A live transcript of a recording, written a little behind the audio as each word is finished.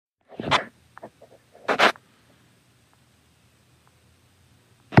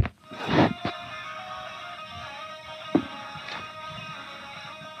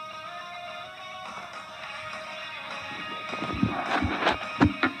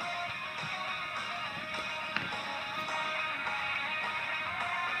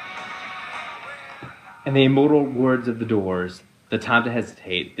In the immortal words of the Doors, the time to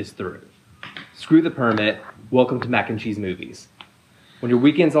hesitate is through. Screw the permit, welcome to Mac and Cheese Movies. When your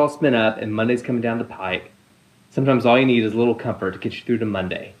weekend's all spin up and Monday's coming down the pike, sometimes all you need is a little comfort to get you through to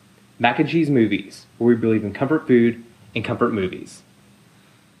Monday. Mac and Cheese Movies, where we believe in comfort food and comfort movies.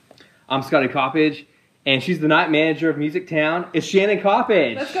 I'm Scotty Coppage, and she's the night manager of Music Town. It's Shannon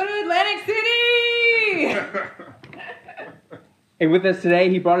Coppage. Let's go to Atlantic City! And with us today,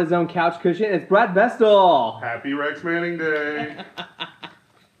 he brought his own couch cushion. It's Brad Vestal. Happy Rex Manning Day.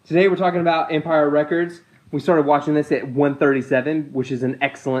 Today we're talking about Empire Records. We started watching this at 1:37, which is an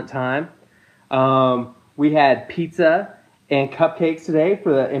excellent time. We had pizza and cupcakes today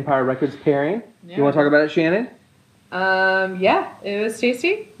for the Empire Records pairing. Yeah. You want to talk about it, Shannon? Yeah, it was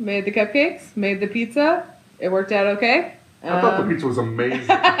tasty. Made the cupcakes, made the pizza. It worked out okay. I thought the pizza was amazing.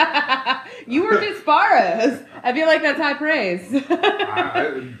 You worked at Sparrows. I feel like that's high praise.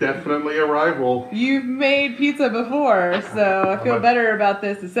 Definitely a rival. You've made pizza before, so I feel better about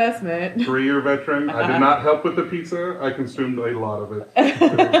this assessment. 3-year veteran. I did not help with the pizza. I consumed a lot of it. It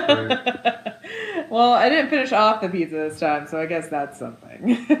was great. Well, I didn't finish off the pizza this time, so I guess that's something.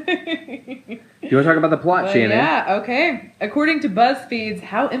 You want to talk about the plot, But Shannon? yeah, okay. According to BuzzFeed's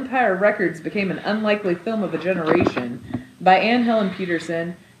How Empire Records Became an Unlikely Film of a Generation by Anne Helen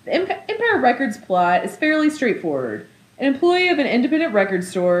Peterson, the Empire Records plot is fairly straightforward. An employee of an independent record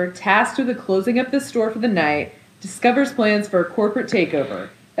store, tasked with closing up the store for the night, discovers plans for a corporate takeover,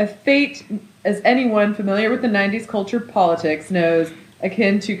 a fate, as anyone familiar with the 90s culture politics knows,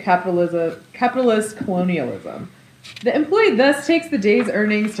 akin to capitalist colonialism. The employee thus takes the day's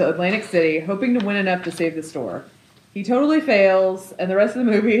earnings to Atlantic City, hoping to win enough to save the store. He totally fails, and the rest of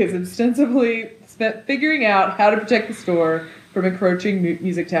the movie is ostensibly spent figuring out how to protect the store from encroaching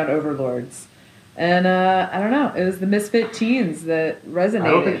Music Town overlords. And, I don't know, it was the misfit teens that resonated.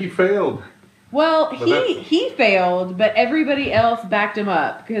 I don't think he failed. Well, he failed, but everybody else backed him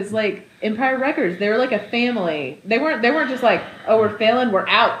up. Because, like, Empire Records, they were like a family. They weren't just like, oh, we're failing, we're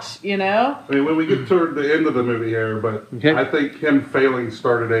out, you know? I mean, when we get toward the end of the movie here, but Okay. I think him failing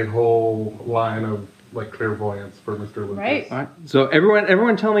started a whole line of, like, clairvoyance for Mr. Lucas. Right. All right. So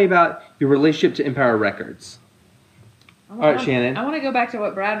everyone tell me about your relationship to Empire Records. All right, Shannon. I want to go back to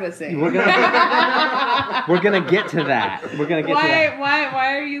what Brad was saying. We're gonna get to that. We're gonna get to that.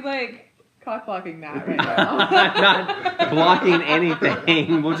 Why are you, like, cock-blocking that right now? Not blocking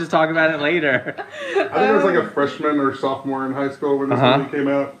anything. We'll just talk about it later. I think I was like a freshman or sophomore in high school when this movie came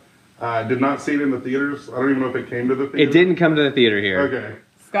out. I did not see it in the theaters. I don't even know if it came to the theater. It didn't come to the theater here. Okay.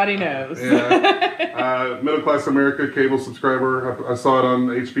 Scotty knows. Yeah. Middle class America, cable subscriber. I saw it on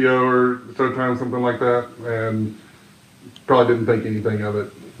HBO or Showtime, something like that, and probably didn't think anything of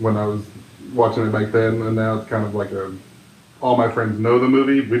it when I was watching it back then. And now it's kind of like all my friends know the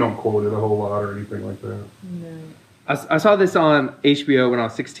movie. We don't quote it a whole lot or anything like that. No. I saw this on HBO when I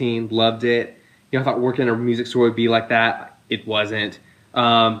was 16. Loved it. You know, I thought working in a music store would be like that. It wasn't.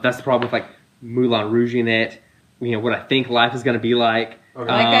 That's the problem with like Moulin Rouge in it. You know what I think life is going to be like.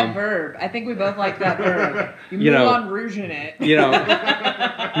 Okay. I like that verb. I think we both like that verb. You know, Moulin Rouge in it. You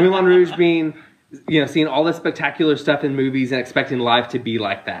know, Moulin Rouge seeing all this spectacular stuff in movies and expecting life to be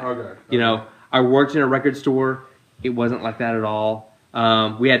like that. Okay. You know, I worked in a record store. It wasn't like that at all.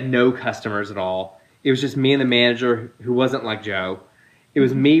 We had no customers at all. It was just me and the manager who wasn't like Joe. It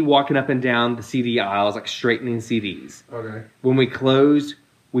was me walking up and down the CD aisles, like straightening CDs. Okay. When we closed,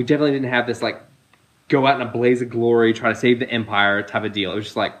 we definitely didn't have this like go out in a blaze of glory, try to save the empire type of deal. It was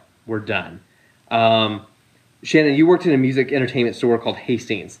just like, we're done. Shannon, you worked in a music entertainment store called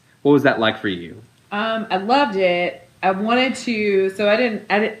Hastings. What was that like for you? I loved it. I wanted to, so I didn't,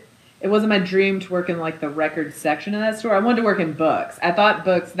 it wasn't my dream to work in like the record section of that store. I wanted to work in books. I thought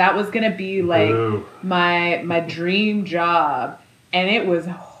books, that was going to be like my dream job. And it was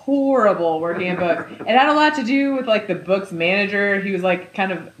horrible working in books. It had a lot to do with like the books manager. He was like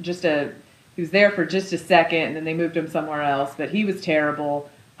kind of he was there for just a second and then they moved him somewhere else, but he was terrible.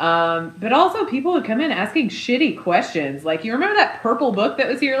 But also people would come in asking shitty questions. Like, you remember that purple book that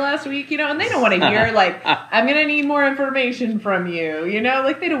was here last week? You know, and they don't want to hear, like, I'm going to need more information from you. You know,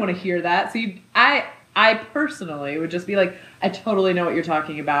 like, they don't want to hear that. So I personally would just be like, I totally know what you're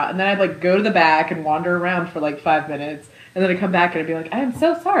talking about. And then I'd, like, go to the back and wander around for, like, 5 minutes. And then I'd come back and I'd be like, I am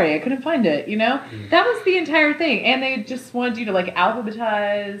so sorry. I couldn't find it, you know? That was the entire thing. And they just wanted you to, like,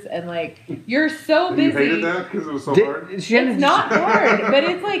 alphabetize and, like, you're so busy. You hated that because it was so hard? It's not hard, but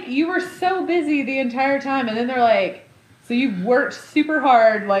it's like you were so busy the entire time. And then they're like, so you've worked super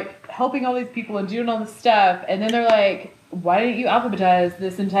hard, like, helping all these people and doing all this stuff. And then they're like, why didn't you alphabetize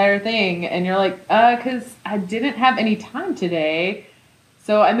this entire thing? And you're like, because I didn't have any time today.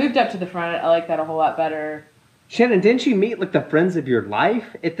 So I moved up to the front. I like that a whole lot better. Shannon, didn't you meet like the friends of your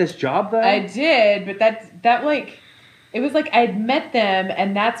life at this job though? I did, but that like, it was like I had met them,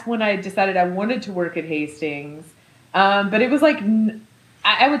 and that's when I decided I wanted to work at Hastings. But it was like,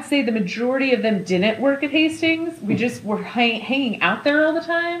 I would say the majority of them didn't work at Hastings. We just were hanging out there all the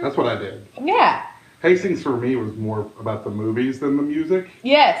time. That's what I did. Yeah. Hastings for me was more about the movies than the music.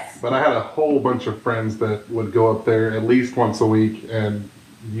 Yes. But I had a whole bunch of friends that would go up there at least once a week and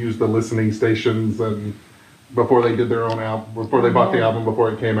use the listening stations and before they did their own album, before they bought the album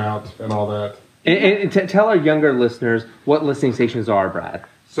before it came out and all that. And tell our younger listeners what listening stations are, Brad.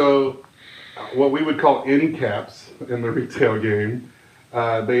 So what we would call end caps in the retail game,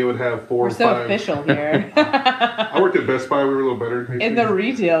 they would have 4 We're or so 5. official here. I worked at Best Buy. We were a little better. In the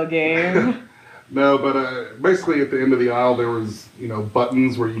retail game. No, but basically at the end of the aisle there was,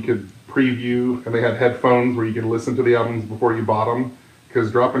 buttons where you could preview, and they had headphones where you could listen to the albums before you bought them. Because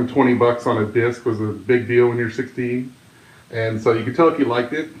dropping $20 on a disc was a big deal when you're 16. And so you could tell if you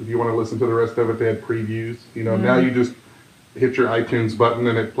liked it. If you want to listen to the rest of it, they had previews. Now you just hit your iTunes button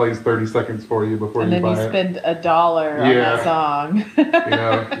and it plays 30 seconds for you before you buy it. And then you spend $1 on that song.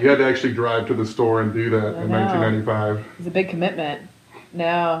 You had to actually drive to the store and do that in 1995. It was a big commitment.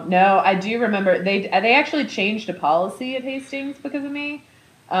 No, I do remember they actually changed a policy at Hastings because of me.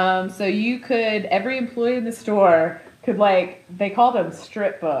 So you could, every employee in the store could, they called them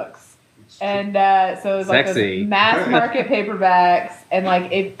strip books. And so it was like those mass market paperbacks. And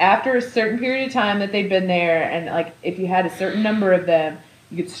if after a certain period of time that they'd been there, and if you had a certain number of them,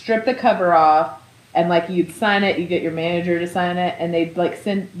 you could strip the cover off, and you'd sign it, you get your manager to sign it, and they'd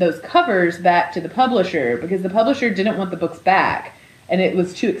send those covers back to the publisher because the publisher didn't want the books back, and it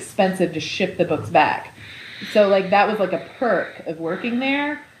was too expensive to ship the books back. So that was a perk of working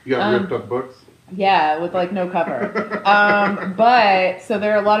there. You got ripped up books? Yeah, with no cover. But so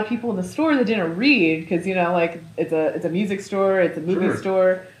there are a lot of people in the store that didn't read because it's a music store, it's a movie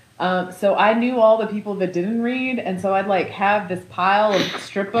store. So I knew all the people that didn't read, and so I'd have this pile of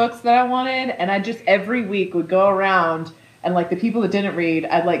strip books that I wanted, and I just every week would go around and the people that didn't read,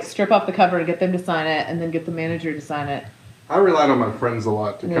 I'd strip off the cover and get them to sign it, and then get the manager to sign it. I relied on my friends a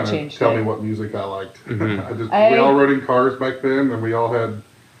lot to kind of tell me what music I liked. Mm-hmm. We all rode in cars back then, and we all had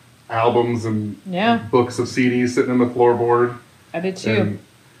albums and books of CDs sitting in the floorboard. I did too. And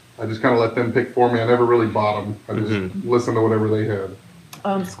I just kind of let them pick for me. I never really bought them. I just listened to whatever they had.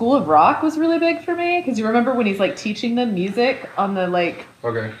 School of Rock was really big for me because you remember when he's teaching them music on the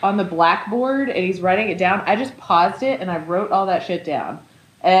on the blackboard and he's writing it down. I just paused it and I wrote all that shit down,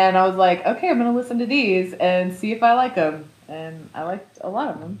 and I was like, okay, I'm gonna listen to these and see if I like them, and I liked a lot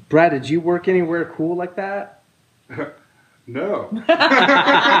of them. Brad, did you work anywhere cool like that? No.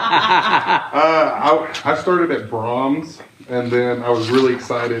 I started at Brahms, and then I was really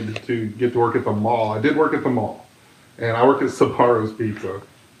excited to get to work at the mall. I did work at the mall, and I worked at Sabaro's Pizza,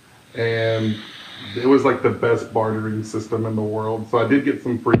 and it was the best bartering system in the world. So I did get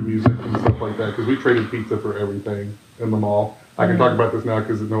some free music and stuff like that because we traded pizza for everything in the mall. I can talk about this now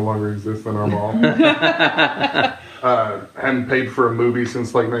because it no longer exists in our mall. I hadn't paid for a movie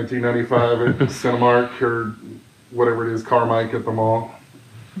since 1995 at Cinemark or whatever it is, Carmike at the mall.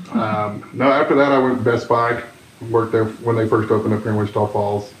 No, after that I went to Best Buy, worked there when they first opened up here in Wichita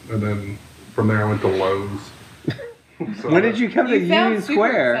Falls, and then from there I went to Lowe's. So when did you come to Union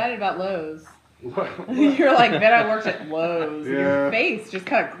Square? Super excited about Lowe's. You're then I worked at Lowe's. Yeah. Your face just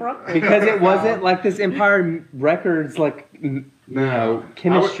kind of crumpled. Because it wasn't this Empire Records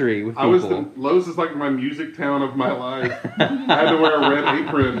chemistry with people. Lowe's is my music town of my life. I had to wear a red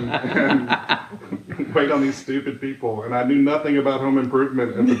apron and wait on these stupid people, and I knew nothing about home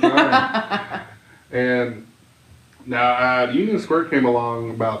improvement at the time. And now Union Square came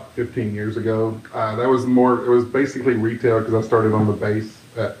along about 15 years ago. It was basically retail because I started on the base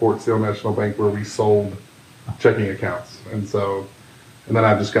at Fort Sill National Bank where we sold checking accounts, and then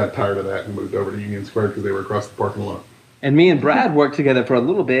I just got tired of that and moved over to Union Square because they were across the parking lot. And me and Brad worked together for a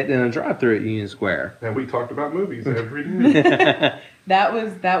little bit in a drive-thru at Union Square. And we talked about movies every day. That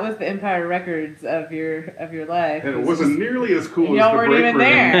was the Empire Records of your life. And it wasn't nearly as cool as y'all the weren't break even room.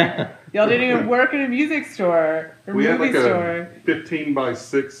 there. Y'all didn't even work in a music store or we movie had store. A 15 by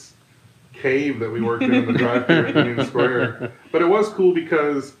 6 cave that we worked in the drive-thru at Union Square. But it was cool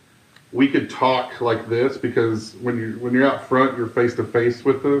because we could talk like this because when you're out front, you're face to face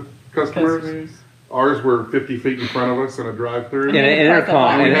with the customers. Ours were 50 feet in front of us in a drive-thru. In an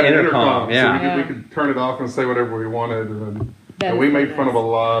intercom. We had an intercom. Yeah. So we could turn it off and say whatever we wanted. And we made fun of a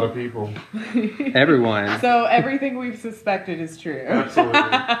lot of people. Everyone. So everything we've suspected is true. Absolutely.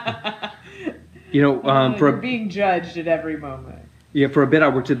 You're being judged at every moment. Yeah, for a bit I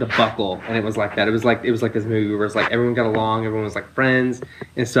worked at the Buckle, and it was like that. It was like this movie where it's like everyone got along, everyone was like friends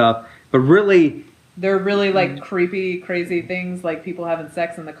and stuff. But really, There were really like creepy, crazy things like people having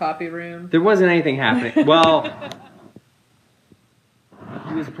sex in the coffee room. there wasn't anything happening. Well,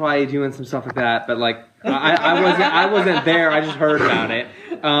 he was probably doing some stuff like that, but like I wasn't there. I just heard about it.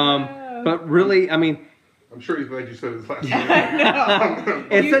 But really, I mean, I'm sure he's glad you said his last name. I know.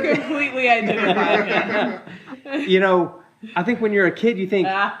 It's You a- completely identified him. you know, I think when you're a kid, you think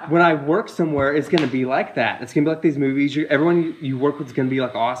when I work somewhere, it's going to be like that. It's going to be like these movies. Everyone you work with is going to be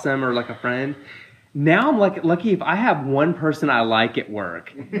like awesome or like a friend. Now I'm like lucky if I have one person I like at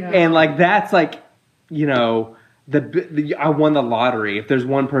work, and like that's like, you know, I won the lottery. If there's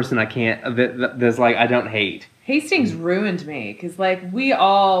one person I can't, there's like I don't hate. Hastings ruined me because like we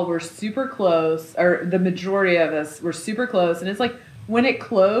all were super close, or the majority of us were super close, and it's like when it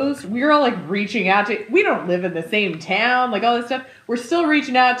closed, we were all like reaching out to. We don't live in the same town, like all this stuff. We're still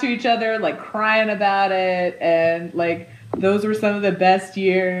reaching out to each other, like crying about it, and like those were some of the best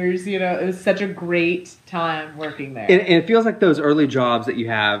years. You know, it was such a great time working there. And it feels like those early jobs that you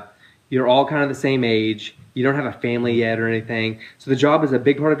have, you're all kind of the same age. You don't have a family yet or anything. So the job is a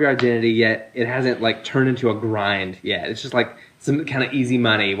big part of your identity, yet it hasn't like turned into a grind yet. It's just like some kind of easy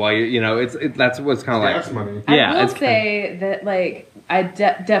money while that's what's kind of like. Gas money. Yeah, I will it's say that like I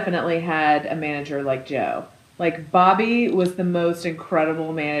definitely had a manager like Joe. Like Bobby was the most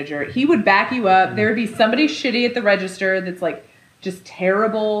incredible manager. He would back you up. There would be somebody shitty at the register that's like just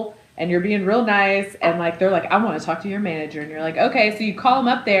terrible, and you're being real nice, and like they're like, I want to talk to your manager, and you're like, okay, so you call him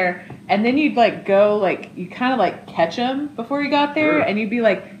up there, and then you'd like go like you kind of like catch him before you got there, and you'd be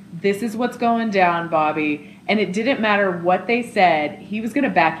like, this is what's going down, Bobby, and it didn't matter what they said, he was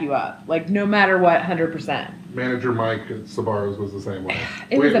gonna back you up, like no matter what, 100%. Manager Mike at Sabaros was the same way.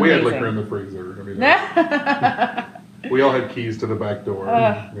 It was we had amazing. liquor in the freezer. I mean, we all had keys to the back door.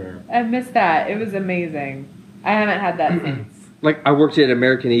 Yeah. I missed that. It was amazing. I haven't had that since. like I worked at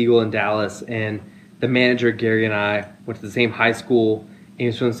American Eagle in Dallas, and the manager Gary and I went to the same high school. He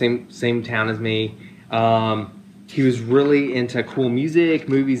was from the same town as me. He was really into cool music,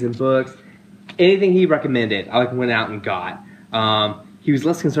 movies, and books. Anything he recommended, I like went out and got. He was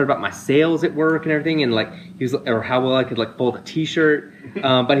less concerned about my sales at work and everything, and like or how well I could like fold a T-shirt.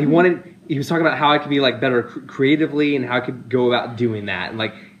 But he was talking about how I could be like better creatively and how I could go about doing that, and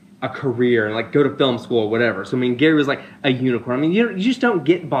like a career and like go to film school or whatever. So I mean, Gary was like a unicorn. I mean, you just don't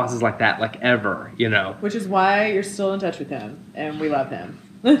get bosses like that like ever, you know. Which is why you're still in touch with him, and we love him.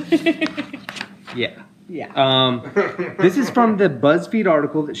 Yeah. Yeah. This is from the BuzzFeed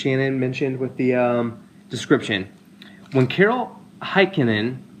article that Shannon mentioned with the description. When Carol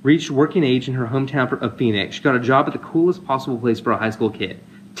Heikkinen reached working age in her hometown of Phoenix, she got a job at the coolest possible place for a high school kid,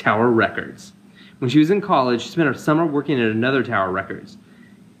 Tower Records. When she was in college, she spent her summer working at another Tower Records.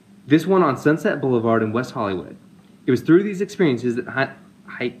 This one on Sunset Boulevard in West Hollywood. It was through these experiences that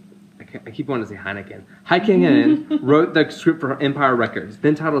I keep wanting to say Heikkinen wrote the script for Empire Records,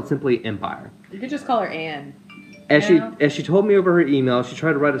 then titled simply Empire. You could just call her Anne. As she told me over her email, she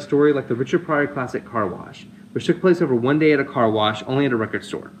tried to write a story like the Richard Pryor classic Car Wash, which took place over one day at a car wash, only at a record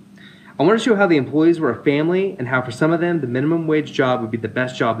store. I wanted to show how the employees were a family and how for some of them, the minimum wage job would be the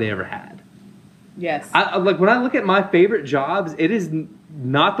best job they ever had. Yes. Like when I look at my favorite jobs, it is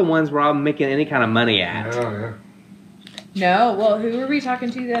not the ones where I'm making any kind of money at. Oh, yeah. No, well, who were we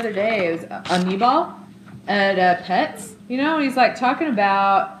talking to the other day? It was Anibal at Pets. You know, he's like talking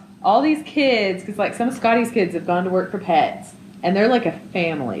about all these kids, because like some of Scotty's kids have gone to work for Pets, and they're like a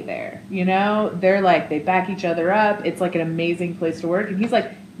family there. You know, they're like, they back each other up. It's like an amazing place to work. And he's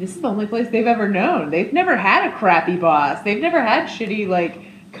like, this is the only place they've ever known. They've never had a crappy boss. They've never had shitty like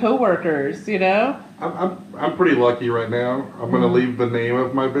coworkers. You know. I'm pretty lucky right now. I'm going to leave the name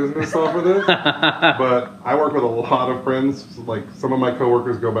of my business off of this, but I work with a lot of friends. Like some of my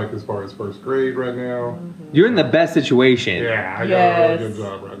coworkers go back as far as first grade right now. You're in the best situation. Yeah, I got a really good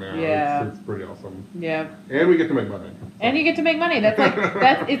job right now. Yeah. It's pretty awesome. Yeah. And we get to make money. And you get to make money. That's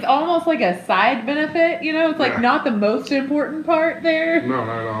like it's almost like a side benefit, you know. It's like not the most important part there. No,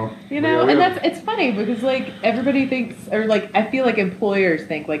 not at all. You know, Yeah, and it's funny because like everybody thinks, or like I feel like employers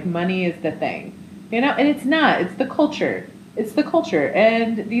think like money is the thing, you know, and it's not. It's the culture. It's the culture,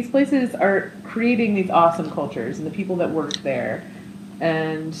 and these places are creating these awesome cultures, and the people that work there,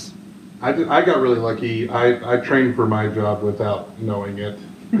 and I got really lucky. I trained for my job without knowing it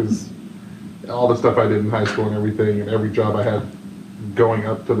because all the stuff I did in high school and everything, and every job I had going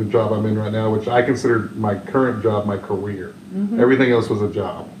up to the job I'm in right now, which I consider my current job my career. Everything else was a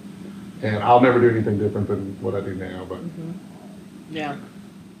job, and I'll never do anything different than what I do now. But yeah.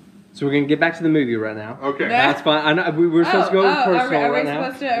 So we're gonna get back to the movie right now. Okay. No. That's fine. I know we're supposed to go personal are we right now.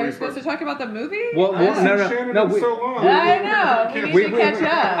 Are we supposed to talk about the movie? Well, I haven't no. seen Shannon No, in we- so long. I know. We need to catch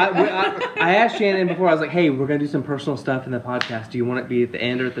up. I asked Shannon before. I was like, "Hey, we're gonna do some personal stuff in the podcast. Do you want it to be at the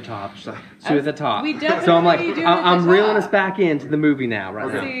end or at the top?" She's like, "Do it at the top." We definitely so I'm like, do it at the I'm reeling top. us back into the movie now,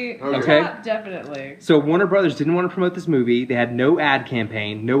 right now. See, Okay. top, definitely. So Warner Brothers didn't want to promote this movie. They had no ad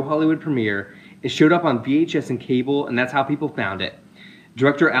campaign, no Hollywood premiere. It showed up on VHS and cable, and that's how people found it.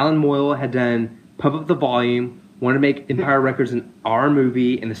 Director Alan Moyle had done Pump Up the Volume, wanted to make Empire Records an R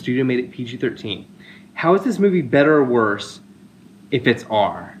movie, and the studio made it PG-13. How is this movie better or worse if it's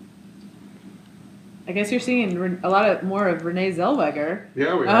R? I guess you're seeing a lot more of Renee Zellweger.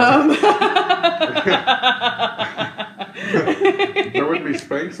 Yeah, we are. There wouldn't be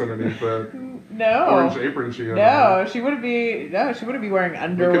Spanx underneath that No. orange apron she had. No, she wouldn't be. No, she wouldn't be wearing We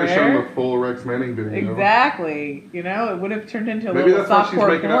could have shown underwear. the full Rex Manning video. Exactly. You know, it would have turned into a Maybe little that's why she's softcore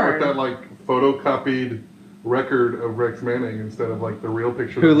making out with porn. that like photocopied record of Rex Manning instead of like the real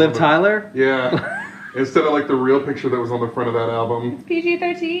picture. Who that was Liv on the- Tyler? Yeah. Instead of like the real picture that was on the front of that album. It's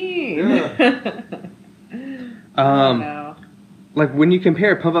PG-13. No. Like when you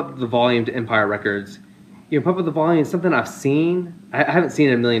compare Pump Up the Volume to Empire Records, you know, Pump Up the Volume is something I've seen. I haven't seen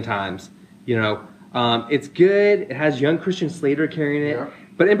it a million times. You know, it's good. It has young Christian Slater carrying it. Yeah.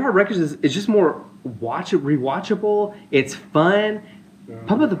 But Empire Records is just more rewatchable. It's fun. Yeah.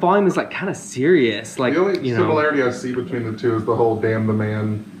 Pump Up the Volume is like kind of serious. Like, The only you know, similarity I see between the two is the whole damn the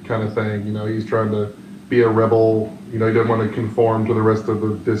man kind of thing. You know, he's trying to be a rebel. You know, he doesn't want to conform to the rest of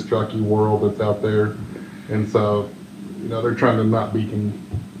the disc jockey world that's out there. And so, you know, they're trying to not be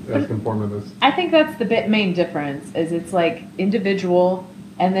as conformist. I think that's the main difference. Is it's like individual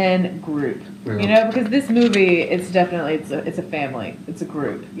and then group. Yeah. You know, because this movie, it's definitely it's a family. It's a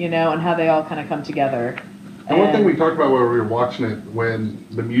group. You know, and how they all kind of come together. And one thing we talked about when we were watching it, when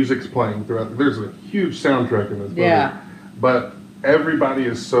the music's playing throughout, there's a huge soundtrack in this movie. Yeah. But everybody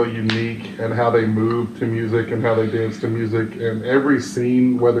is so unique and how they move to music and how they dance to music. And every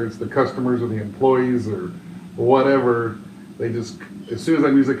scene, whether it's the customers or the employees or whatever, they just, as soon as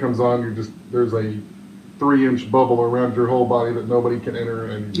that music comes on, there's a 3-inch bubble around your whole body that nobody can enter.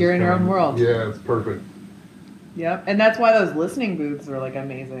 And You're in your own world. Yeah, it's perfect. Yep, and that's why those listening booths are like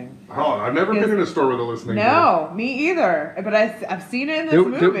amazing. Oh, I've never been in a store with a listening booth. No, me either. But I've seen it in this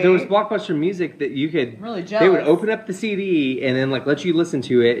movie. there was Blockbuster Music that you could. I'm really They would jealous. open up the CD and then like let you listen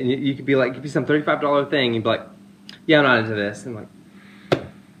to it, and you could be like, give you some $35 thing, and be like, "Yeah, I'm not into this." And I'm like,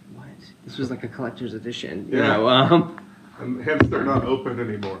 what? This was like a collector's edition, you Yeah. know? And hence they're not open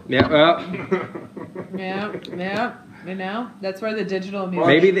anymore. Yeah. Well, Yeah. You know, that's where the digital music.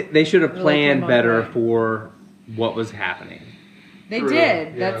 maybe they should have Really planned came on better point. for what was happening. They True,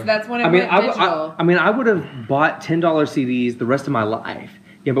 did. yeah. That's when it I mean, went digital. I mean, I would have bought $10 CDs the rest of my life.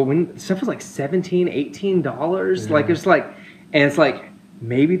 Yeah, but when stuff was like $17, $18, like Yeah. it's like, and it's like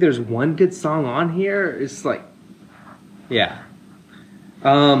maybe there's one good song on here. It's like, yeah.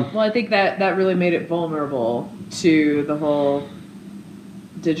 Well, I think that really made it vulnerable to the whole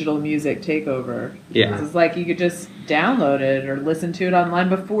digital music takeover. Yeah. It's like you could just download it or listen to it online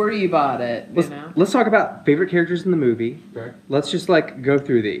before you bought it. You know. Let's talk about favorite characters in the movie. Okay. Let's just like go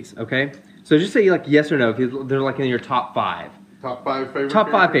through these, okay? So just say like yes or no if they're like in your top 5. Top 5 favorites? Top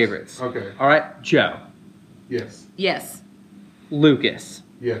 5 favorites. Okay. All right, Joe, Yes. Yes. Lucas,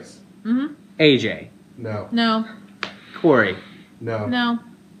 Yes. Mm-hmm. AJ, No. No. Corey, No. No.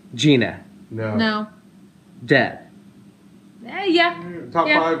 Gina, No. No. Deb, Yeah. Top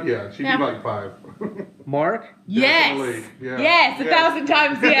Yeah. 5? Yeah. She'd Yeah. be like 5. Mark. Yes. Definitely, yeah. Yes. Yeah. 1,000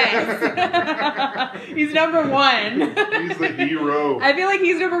 times yes. He's number 1. He's the hero. I feel like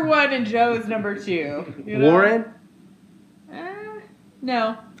he's number 1 and Joe is number 2. You know? Warren.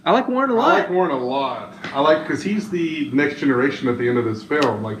 No. I like Warren a I lot. like Warren a lot. Because he's the next generation at the end of this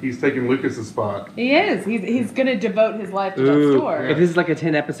film. Like, he's taking Lucas's spot. He is. He's going to devote his life to that Ooh, store. if this is like a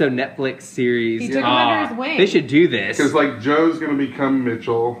 10-episode Netflix series, He took him under his wing. They should do this. Because, like, Joe's going to become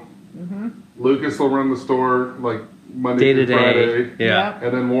Mitchell. Mm-hmm. Lucas will run the store, like, Monday Day to through day. Friday. Yeah.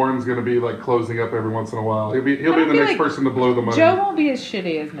 And then Warren's going to be, like, closing up every once in a while. He'll be I the feel next like person to blow the money. Joe won't be as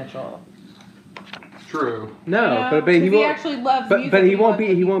shitty as Mitchell. True. No, You know? but he 'Cause won't. actually loves But music. but he and won't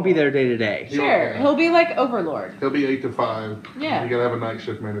loves be people. there day to day. He Sure, won't, yeah. he'll be like Overlord. He'll be 8 to 5. Yeah. You got to have a night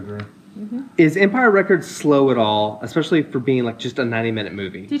shift manager. Is Empire Records slow at all, especially for being like just a 90-minute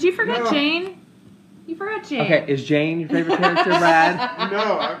movie? Did you forget No. Jane? You forgot Jane. Okay, is Jane your favorite character, Brad?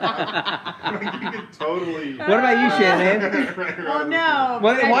 No, you could totally. What about you, Shannon? Well, no.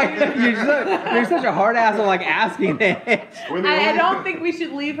 Why you're such a hard ass on like asking it. I don't think we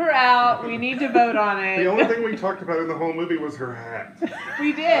should leave her out. We need to vote on it. The only thing we talked about in the whole movie was her hat.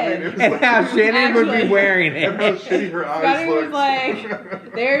 We did. And how Shannon would be wearing And how it. shitty her eyes Scotty was looked.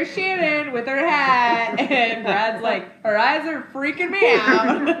 like, there's Shannon with her hat. And Brad's like, her eyes are freaking me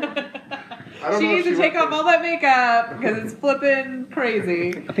out. She needs to take off all that makeup because it's flipping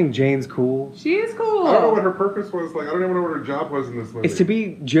crazy. I think Jane's cool. She is cool. I don't know what her purpose was. Like, I don't even know what her job was in this movie. It's to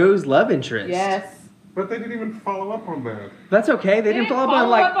be Joe's love interest. Yes. But they didn't even follow up on that. That's okay. They didn't follow up on follow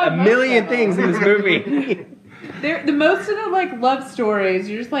like up on a most million of them. things in this movie. The most of the like love stories,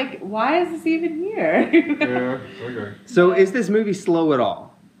 you're just like, why is this even here? Yeah, okay. So is this movie slow at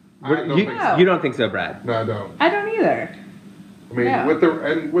all? I don't you, think so. you don't think so, Brad? No, I don't. I don't either. I mean, Yeah. with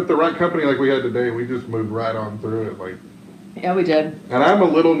the right company like we had today, we just moved right on through it. Like, Yeah, we did. and I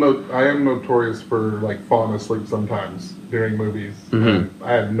am notorious for like falling asleep sometimes during movies. Mhm. And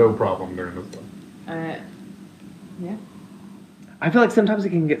I had no problem during this one. Yeah. I feel like sometimes it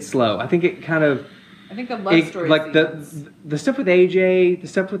can get slow. I think it kind of I think the love story like scenes. the stuff with AJ, the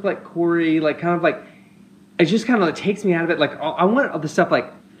stuff with like Corey, like kind of like it just kind of like takes me out of it. Like I want all the stuff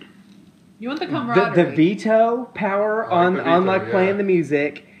like You want the camaraderie. the veto power I like on the veto, like yeah. playing the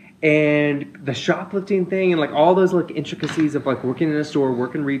music and the shoplifting thing and like all those like intricacies of like working in a store,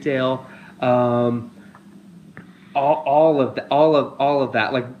 working retail, all of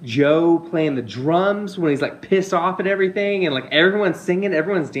that. Like Joe playing the drums when he's like pissed off at everything and like everyone's singing,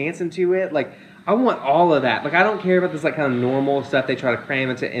 everyone's dancing to it. Like I want all of that. Like I don't care about this like kind of normal stuff they try to cram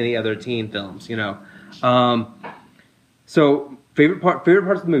into any other teen films, you know. So favorite parts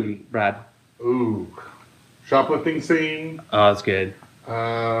of the movie, Brad. Ooh, shoplifting scene. Oh, that's good.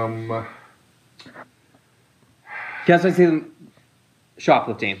 Guess I see them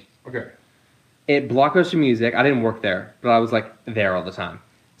shoplifting. Okay. At Blockbuster Music, I didn't work there, but I was like there all the time.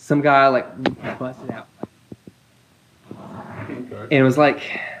 Some guy like busted out, Okay. and it was like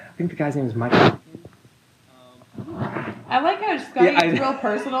I think the guy's name was Michael. I like how Scotty Yeah, is real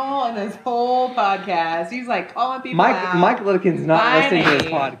personal in this whole podcast. He's like calling people out. Mike Litkin's not By listening to this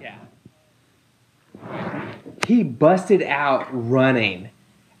name. podcast. He busted out running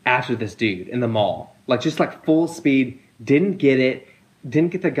after this dude in the mall, like just like full speed. Didn't get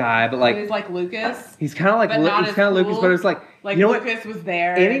the guy, but like He's like Lucas. he's kind of like But not he's as kind of Lucas, cool. but it's like Like you know what? Lucas was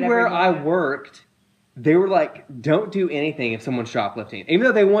there. at Anywhere every I moment. worked, they were like, don't do anything if someone's shoplifting. Even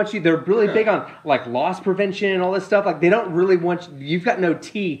though they want you, they're really big on like loss prevention and all this stuff. Like they don't really want you, you've got no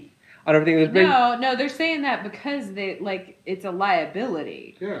teeth on everything. There's been, No, they're saying that because they like it's a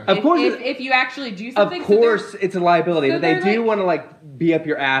liability. Yeah. Of course if you actually do of something, course it's a liability, so but they they're do like- want to like be up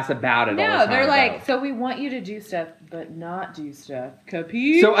your ass about it all the no, time. they're like, though. so we want you to do stuff, but not do stuff.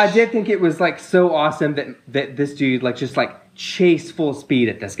 Capiche? So I did think it was like so awesome that this dude like just like chased full speed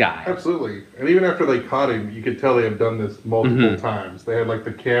at this guy. Absolutely. And even after they caught him, you could tell they had done this multiple Mhm. times. They had like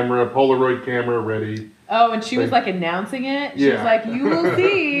the Polaroid camera ready. Oh, and she was Like- like announcing it. She was Yeah. like, "You will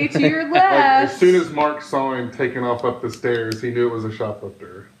see to your Like, left." as soon as Mark saw him taking off up the stairs, he knew it was a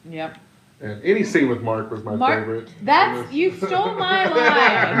shoplifter. Yep. And any scene with Mark was my favorite. That's you stole my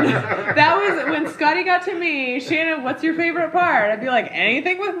line. That was when Scotty got to me. Shannon, what's your favorite part? I'd be like,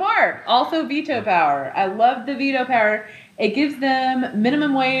 anything with Mark. Also, veto power. I love the veto power. It gives them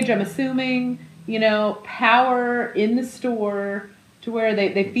minimum wage. I'm assuming, power in the store to where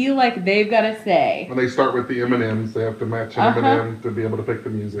they feel like they've got a say. When they start with the M&Ms, they have to match an Uh-huh. M&M to be able to pick the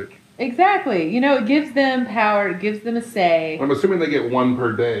music. Exactly. It gives them power. It gives them a say. I'm assuming they get one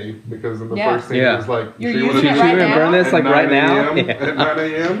per day because in the Yeah. first scene Yeah. it was like, You're "So you using wanna it do right this now?" burn this at like right 9 now? a.m.? Yeah. At 9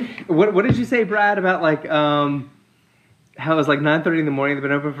 a.m.? What did you say, Brad, about like how it was like 9:30 in the morning? They've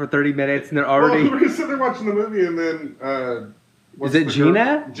been open for 30 minutes and they're already. Well, we were sitting there watching the movie and then what's Is it the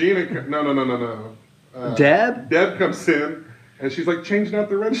Gina? girl? Gina? No. Deb? Deb comes in and she's like changing out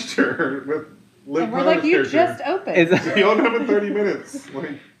the register with Liv And we're like, Tyler's you character. just opened. Is- You don't have it 30 minutes. Like,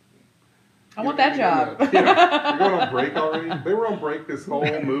 I want that job. Yeah. You're going on break already? They were on break this whole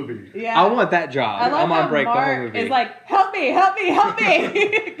movie. Yeah. I want that job. I love I'm how on break the whole Mark movie. is like, help me,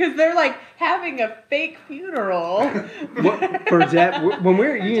 because they're like having a fake funeral. For Deb, when we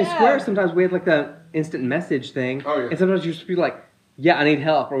were at For Union Deb. Square, sometimes we had like the instant message thing. Oh, yeah. And sometimes you just be like, yeah, I need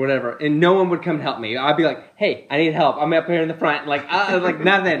help or whatever. And no one would come help me. I'd be like, hey, I need help. I'm up here in the front. Like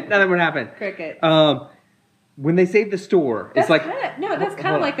nothing would happen. Cricket. When they saved the store, it's like. that's kind Hold of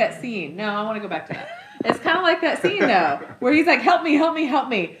on. like that scene. No, I want to go back to that. It's kind of like that scene though, where he's like, help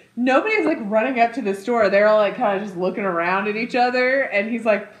me. Nobody's like running up to the store. They're all like kind of just looking around at each other, and he's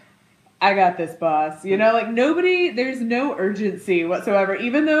like, I got this, boss. You know, like there's no urgency whatsoever,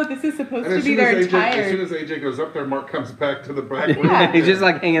 even though this is supposed And to be their entire. As soon as AJ goes up there, Mark comes back to the back. Yeah. He's just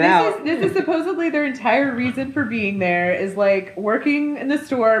like hanging out. This is supposedly their entire reason for being there is like working in the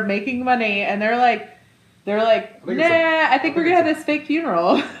store, making money, and they're like, I think we're gonna have this fake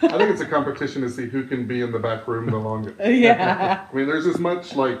funeral. I think it's a competition to see who can be in the back room the longest. Yeah. I mean, there's as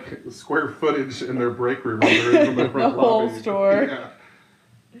much like square footage in their break room as there is in the front whole lobby. store. Yeah.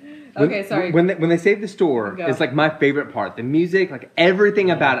 Okay, sorry. When they save the store, Go. it's like my favorite part. The music, like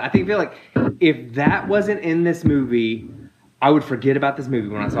everything about it. I feel like if that wasn't in this movie, I would forget about this movie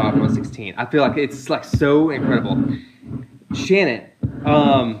when I saw it when I was 16. I feel like it's like so incredible. Shannon,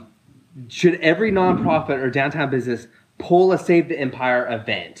 should every nonprofit or downtown business pull a Save the Empire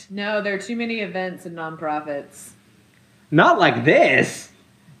event? No, there are too many events and nonprofits. Not like this.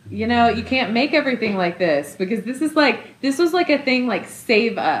 You know, you can't make everything like this because this was like a thing like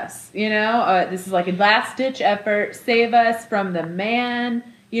save us, you know? This is like a last ditch effort, save us from the man,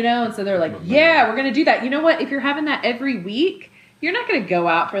 you know? And so they're like, yeah, we're going to do that. You know what? If you're having that every week, you're not going to go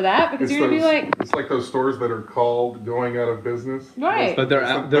out for that because you're going to be like... It's like those stores that are called going out of business. Right. But they're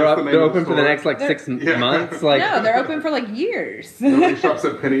That's the name of open the for the store. next like 6 months. Like No, they're open for like years. Nobody shops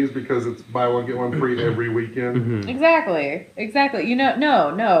at Penny's because it's buy one, get one free every weekend. Mhm. Exactly. You know,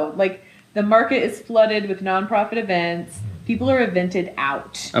 no. Like, the market is flooded with nonprofit events. People are evented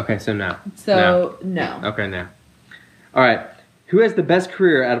out. Okay, so no. So, no. Okay, now. All right. Who has the best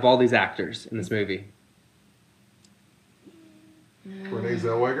career out of all these actors in this movie? Renee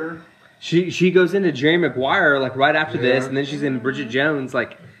Zellweger. She goes into Jerry Maguire like right after this, Yeah. and then she's in Bridget Jones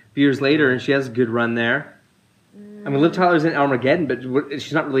like a few years later, and she has a good run there. I mean, Liv Tyler's in Armageddon, but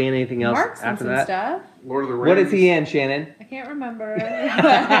she's not really in anything else Mark's in after some that. stuff. Lord of the Rings. What is he in, Shannon? I can't remember.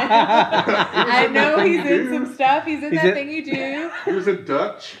 I know he's in some stuff. He's in He's that in- thing you do. He was in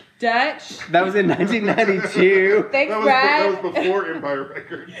Dutch. Dutch. That was in 1992. Thanks, That Brad. was before Empire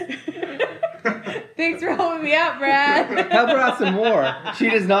Records. Thanks for helping me out, Brad. Help her out some more.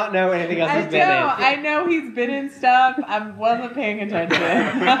 She does not know anything else he's been in. I know he's been in stuff. I wasn't paying attention.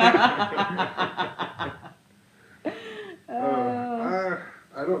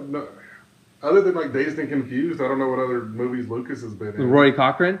 I don't know. Other than like Dazed and Confused, I don't know what other movies Lucas has been in. Roy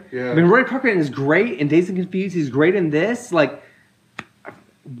Cochran? Yeah. I mean, Roy Cochran is great in Dazed and Confused. He's great in this. Like,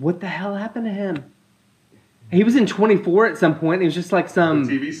 what the hell happened to him? He was in 24 at some point. It was just like some...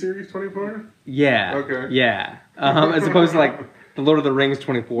 The TV series 24? Yeah. Okay. Yeah. As opposed to like the Lord of the Rings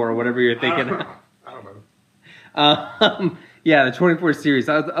 24 or whatever you're thinking. I don't know. Yeah, the 24 series.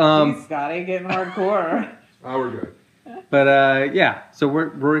 Jeez, Scotty, getting hardcore. Oh, we're good. But yeah, so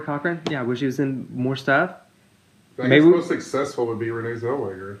Rory Cochran. Yeah, I wish he was in more stuff. I Maybe- guess most successful would be Renee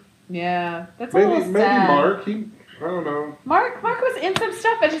Zellweger. Yeah, that's a little Maybe sad. Mark. I don't know. Mark was in some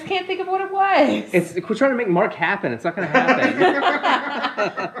stuff. I just can't think of what it was. We're trying to make Mark happen. It's not going to happen.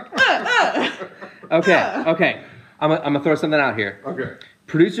 Okay. I'm gonna throw something out here. Okay.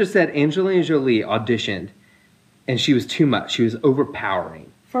 Producer said Angelina Jolie auditioned, and she was too much. She was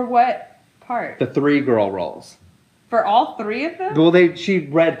overpowering. For what part? The 3 girl roles. For all 3 of them? Well, she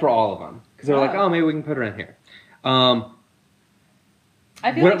read for all of them because they were like, Oh. oh, maybe we can put her in here. I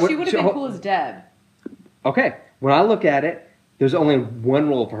feel What- like she what- would have been cool as Deb. Okay, when I look at it, there's only one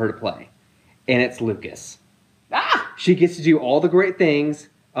role for her to play, and it's Lucas. Ah! She gets to do all the great things.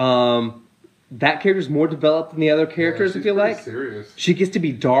 That character's more developed than the other characters, I she's feel pretty like. serious. She gets to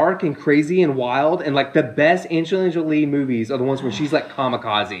be dark and crazy and wild, and like the best Angelina Jolie movies are the ones where she's like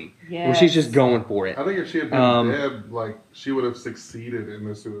kamikaze, where she's just going for it. I think if she had been Deb, like she would have succeeded in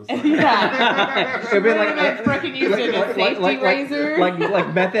the suicide. Yeah. It'd She be would like- have been freaking used as a safety razor.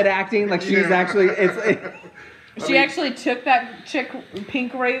 like method acting, like she's Yeah. actually She actually took that chick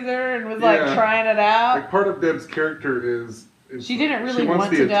pink razor and was like Yeah. trying it out. Like part of Deb's character is She didn't really she wants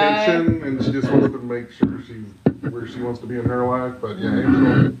want the to die. attention and she just wants to make sure she's where she wants to be in her life. But yeah,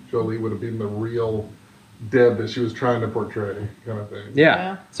 Angelina Jolie would have been the real Deb that she was trying to portray, kind of thing.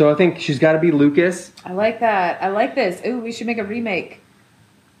 yeah. So I think she's got to be Lucas. I like that. I like this. Ooh, we should make a remake.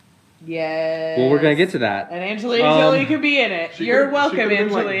 Yes. Well, we're gonna get to that. And Angelina Jolie could be in it. She You're could- welcome, she could've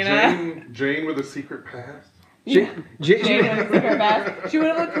been Angelina. Like Jane with a secret past. Jane Jane with a secret mask. She would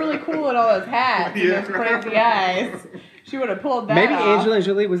have looked really cool in all those hats and those crazy eyes. She would have pulled that Maybe off. Angelina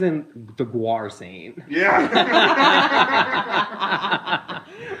Jolie was in the Guar scene. Yeah.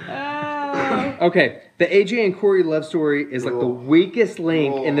 Oh. Okay, the AJ and Corey love story is like the Ugh. weakest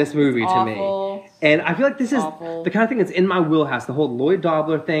link in this movie to me. Awful. And I feel like this is Awful. the kind of thing that's in my wheelhouse. The whole Lloyd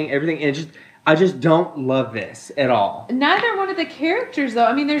Dobler thing, everything, and I just don't love this at all. Neither one of the characters, though.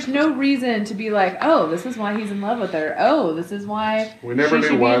 I mean, there's no reason to be like, oh, this is why he's in love with her. Oh, this is why. We never she knew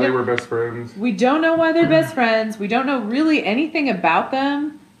should why be they were best friends. We don't know why they're best friends. We don't know really anything about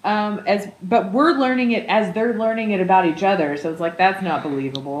them. But we're learning it as they're learning it about each other. So it's like, that's not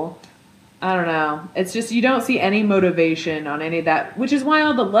believable. I don't know. It's just, you don't see any motivation on any of that, which is why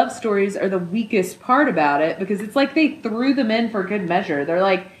all the love stories are the weakest part about it, because it's like they threw them in for good measure. They're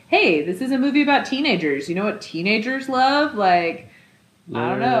like, hey, this is a movie about teenagers. You know what teenagers love? Like, I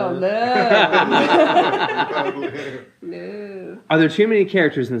don't know, love. Love. Are there too many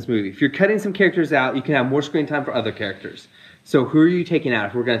characters in this movie? If you're cutting some characters out, you can have more screen time for other characters. So who are you taking out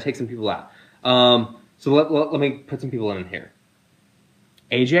if we're going to take some people out? So let me put some people in here.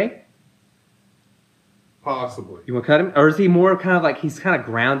 AJ? Possibly. You want to cut him? Or is he more kind of like, he's kind of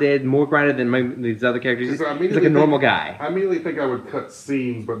grounded, more grounded than maybe these other characters? He's like a normal guy. I immediately think I would cut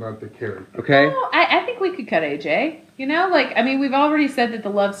scenes, but not the character. Okay. Well, I think we could cut AJ. You know, like, I mean, we've already said that the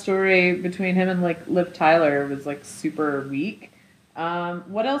love story between him and, like, Liv Tyler was, like, super weak.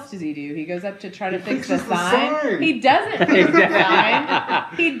 What else does he do? He goes up to try to fix the sign. He doesn't fix the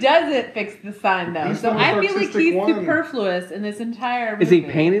sign. He doesn't fix the sign, though. So I feel like he's superfluous in this entire movie. Is he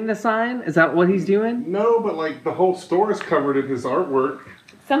painting the sign? Is that what he's doing? No, but like the whole store is covered in his artwork.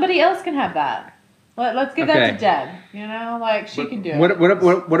 Somebody else can have that. Let's give that to Deb. You know, like she can do it. What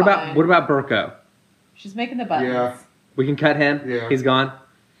about Burko? She's making the buttons. Yeah. We can cut him. Yeah. He's gone.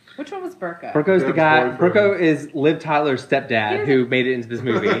 Which one was Burko? Burko's the guy. Boyfriend. Burko is Liv Tyler's stepdad who made it into this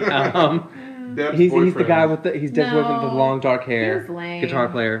movie. He's the guy with the long dark hair. He was lame. Guitar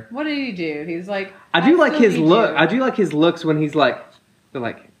player. What did he do? He's like, I do like his look. I do like his looks when he's like, they're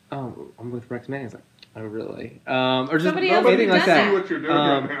like, oh, I'm with Rex Manning. He's like, oh really? Or just Somebody else anything has like done that. See what you're doing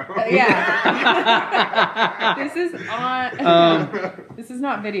right now. Yeah. This is on. This is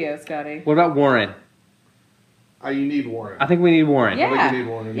not video, Scotty. What about Warren? You need Warren. I think we need Warren. Yeah. I think you need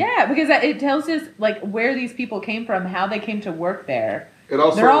Warren. Yeah, because it tells us like where these people came from, how they came to work there.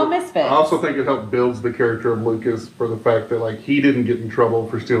 They're all misfits. I also think it helped builds the character of Lucas for the fact that like he didn't get in trouble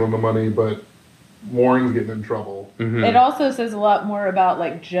for stealing the money, but Warren's getting in trouble. Mm-hmm. It also says a lot more about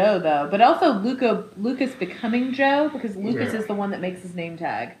like Joe though, but also Lucas becoming Joe, because Lucas is the one that makes his name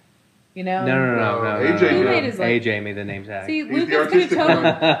tag. You know? No. AJ made the name tag. See, Lucas could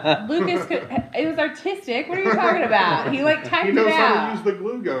have Lucas could. It was artistic. What are you talking about? He like typed He knows it how out. to use the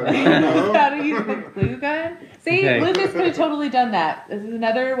glue gun. He knows how to use the glue gun. See, Okay. Lucas could have totally done that. This is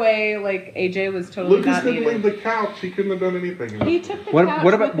another way. Like AJ was totally Lucas not couldn't needed. leave the couch. He couldn't have done anything. He took the What couch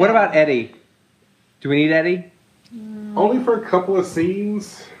about with what him. about Eddie? Do we need Eddie? Only for a couple of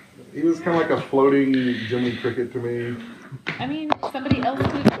scenes. He was kind of like a floating Jimmy Cricket to me. I mean, somebody else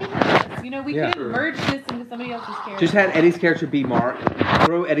could have taken this. You know, we Yeah. could have merged this into somebody else's character. Just had Eddie's character be Mark.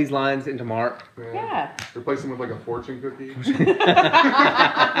 Throw Eddie's lines into Mark. Yeah. Replace him with like a fortune cookie.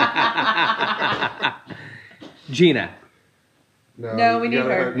 Gina. No, we need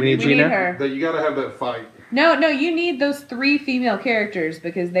gotta her. have- We need Gina? her. That you gotta have that fight. No, you need those 3 female characters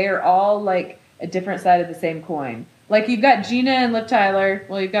because they are all like a different side of the same coin. Like you've got Gina and Liv Tyler.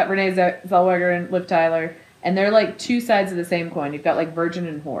 Well, you've got Renee Zellweger and Liv Tyler, and they're like 2 sides of the same coin. You've got like virgin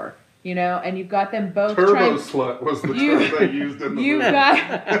and whore, you know, and you've got them both. Turbo slut was the term they used in the You've movie. got.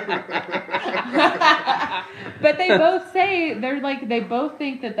 But they both say they both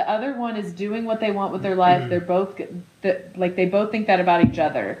think that the other one is doing what they want with their life. They're both they both think that about each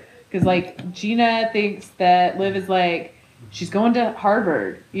other. Because like Gina thinks that Liv is like she's going to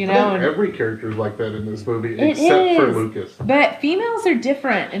Harvard, you know. I think And every character is like that in this movie, It except for is. Lucas. But females are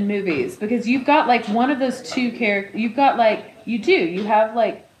different in movies because you've got like one of those 2 characters. You've got like you have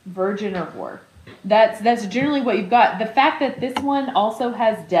like virgin or whore. That's generally what you've got. The fact that this one also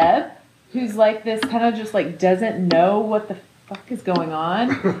has Deb, who's like this kind of just like doesn't know what the fuck is going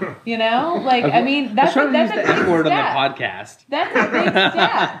on, you know? Like I mean that's a big the F word on step. the podcast. That's a big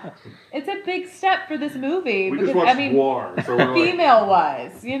step. It's a big step for this movie We because just watched I mean War, so we're like, female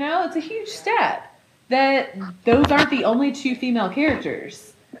wise, you know, it's a huge step that those aren't the only 2 female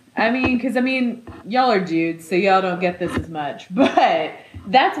characters. I mean, because y'all are dudes, so y'all don't get this as much, but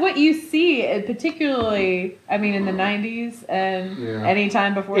that's what you see, particularly, in the 90s and any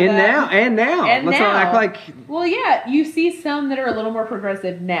time before And that. now. Let's not act like. Well, yeah, you see some that are a little more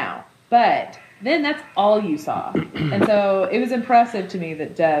progressive now, but then that's all you saw. And so it was impressive to me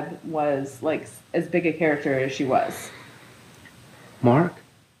that Deb was like as big a character as she was. Mark?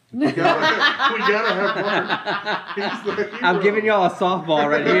 We gotta have Mark. He's the hero. I'm giving y'all a softball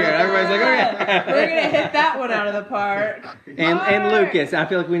right here. Everybody's like, okay. We're gonna hit that one out of the park. And Lucas. I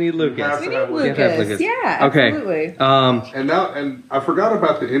feel like we need Lucas. We need have Lucas. Lucas. Yeah, Okay. absolutely. And I forgot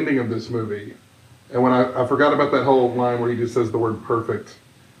about the ending of this movie, and when I forgot about that whole line where he just says the word perfect.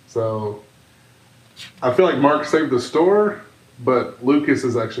 So I feel like Mark saved the store, but Lucas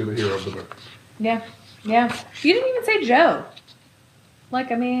is actually the hero of the movie. Yeah. You didn't even say Joe. Like,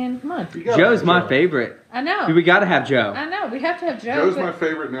 I mean, come on. You gotta Joe's have my Joe. favorite. I know. We got to have Joe. I know. We have to have Joe. Joe's but- my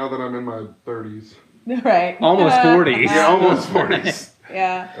favorite now that I'm in my 30s. Right. Almost 40s. Yeah, almost 40s.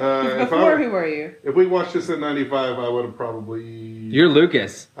 Yeah. 'Cause if before, I- who were you? If we watched this in 95, I would have probably... You're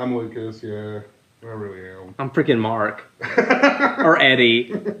Lucas. I'm Lucas, yeah. I really am. I'm freaking Mark. Or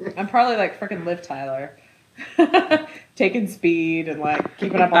Eddie. I'm probably like freaking Liv Tyler. Taking speed and like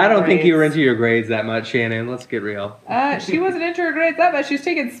keeping up on I don't think you were grades. into your grades that much, Shannon. Let's get real. She wasn't into her grades that much. She was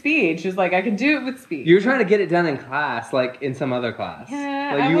taking speed. She was like, I can do it with speed. You were trying to get it done in class, like in some other class.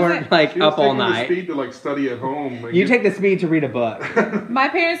 Yeah, Like I you wasn't- weren't like She was up all taking the night. speed to like study at home. Like, You take the speed to read a book. My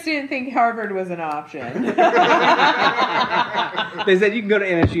parents didn't think Harvard was an option. They said you can go to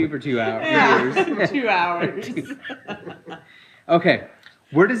NSU for 2 hours. Yeah, 2 hours. Okay.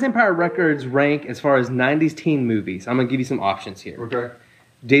 Where does Empire Records rank as far as 90s teen movies? I'm going to give you some options here. Okay.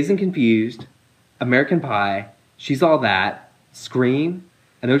 Dazed and Confused, American Pie, She's All That, Scream,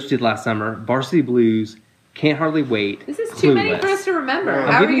 I Know What You Did Last Summer, Varsity Blues, Can't Hardly Wait, This is too many Clueless. for us to remember.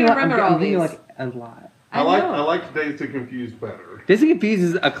 Yeah. How are we going to remember all I'm giving these? you like a lot. I know. like Dazed and Confused better. Dazed and Confused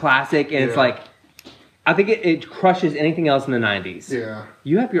is a classic, and it's Yeah. like, I think it crushes anything else in the 90s. Yeah.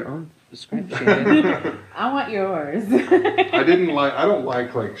 You have your own script, Shannon. I want yours. I don't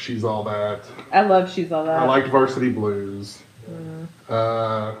like She's All That. I love She's All That. I liked Varsity Blues.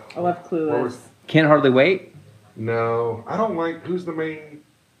 I love Clueless. What was- Can't Hardly Wait. No, I don't like, who's the main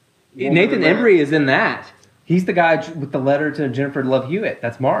woman Nathan in that? Embry is in that. He's the guy with the letter to Jennifer Love Hewitt.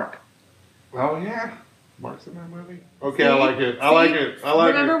 That's Mark. Oh yeah. Mark's in that movie? Okay, See? I like it. I like See? it. I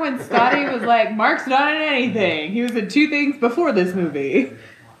like Remember it. when Scotty was like, Mark's not in anything. He was in 2 things before this movie.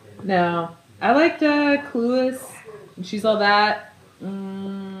 No. I liked Clueless. And She's All That.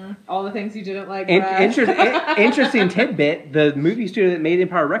 All the things you didn't like. Brad. Interesting tidbit. The movie studio that made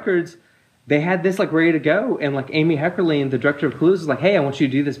Empire Records, they had this like ready to go, and like Amy Heckerling, the director of Clueless, was like, "Hey, I want you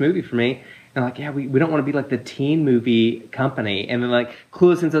to do this movie for me." And like, yeah, we don't want to be like the teen movie company. And then like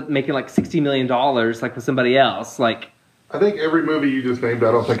Clueless ends up making like $60 million like with somebody else. Like, I think every movie you just named,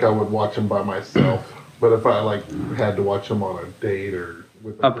 I don't think I would watch them by myself. But if I like had to watch them on a date or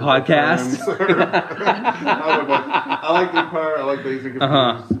with A group of podcast? friends, I would watch. I like Empire. I like Dazed and Confused.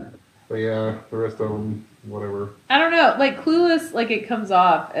 Uh-huh. But yeah, the rest of them, whatever. I don't know. Like Clueless, like it comes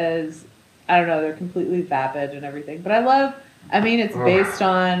off as, I don't know, they're completely vapid and everything. But it's based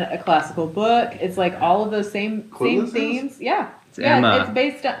on a classical book. It's like all of those same Clueless is? themes. Yeah. It's Emma. It's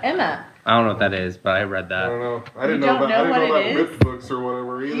based on Emma. I don't know what that is, but I read I that. don't know. I didn't You know don't about. I know didn't know what about it is? Myth books or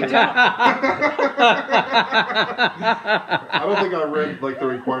whatever either. You don't. I don't think I read like the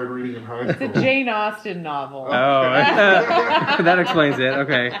required reading in high It's school. a Jane Austen novel. Oh, that explains it.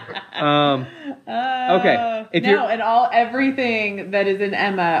 Okay. Okay. If you're- and everything that is in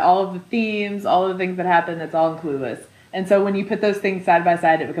Emma, all of the themes, all of the things that happen, that's all in Clueless. And so when you put those things side by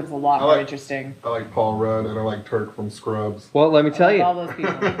side, it becomes a lot I more like- interesting. I like Paul Rudd and I like Turk from Scrubs. Well, let me tell I you. love all those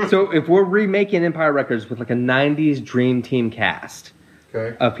people. So if we're remaking Empire Records with like a 90s dream team cast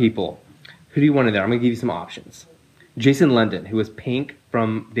Okay. of people, who do you want in there? I'm going to give you some options. Jason London, who was Pink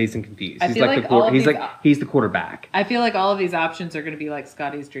from Dazed and Confused. I He's feel like like the all of he's these- like he's the quarterback. I feel like all of these options are going to be like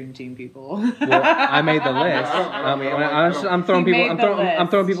Scotty's dream team people. Well, I made the list. I don't- I'm throwing He people. made I'm the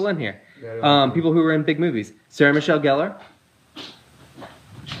throwing list. people in here. Yeah, People who were in big movies. Sarah Michelle Gellar.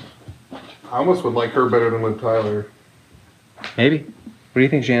 I almost would like her better than Liv Tyler. Maybe. What do you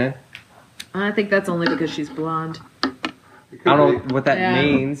think, Shannon? I think that's only because she's blonde. It could I don't be. know what that Yeah.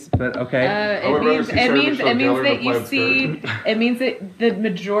 means, but okay. I would rather see Sarah Michelle It means Gellar that in a you plaid see. skirt. It means that the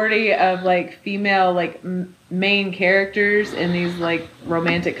majority of like female like main characters in these like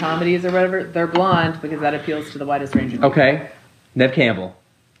romantic comedies or whatever, they're blonde because that appeals to the widest range of people. Okay. Neve Campbell.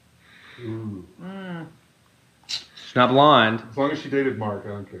 Ooh. She's not blonde. As long as she dated Mark, I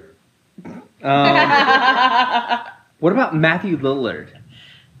don't care. What about Matthew Lillard?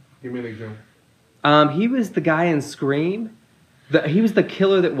 Give me an example. He was the guy in Scream. He was the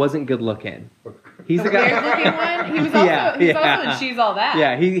killer that wasn't good looking. He's the The weird guy. looking one. He was also Yeah, he was yeah. also in She's All That.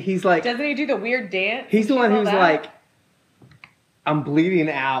 Yeah, he's like Doesn't he do the weird dance? he's the in one She's All who's That? like, I'm bleeding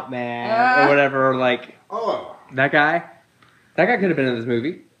out, man, or whatever. Or like Oh, that guy. That guy could have been in this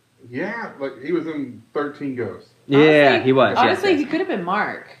movie. yeah. Like he was in 13 Ghosts. Yeah, Honestly- he was. Honestly, yes, he could have been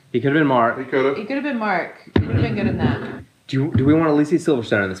Mark. He could have been Mark. He could He have. could have been Mark. He would have been good in that. Do we want Alicia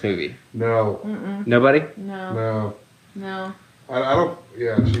Silverstone in this movie? No. Mm-mm. Nobody? No. No. No. I don't.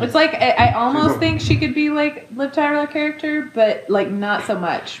 Yeah. It's like I almost a- think she could be like Liv Tyler character, but like not so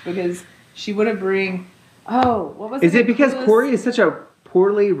much because she would have bring. Oh, what was Is it because Clueless? Corey is such a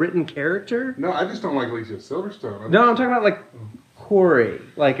poorly written character? No, I just don't like Alicia Silverstone. No, I'm talking about like Corey.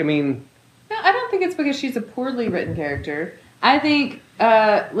 Like, I mean, No, I don't think it's because she's a poorly written character. I think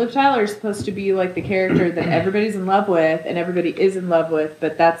Liv Tyler is supposed to be like the character that everybody's in love with and everybody is in love with,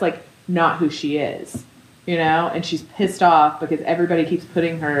 but that's like not who she is, you know? And she's pissed off because everybody keeps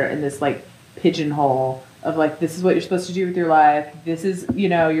putting her in this like pigeonhole of like, this is what you're supposed to do with your life. This is, you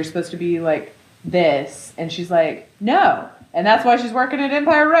know, you're supposed to be like this. And she's like, no. And that's why she's working at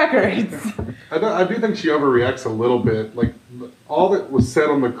Empire Records. I do think she overreacts a little bit. Like, all that was said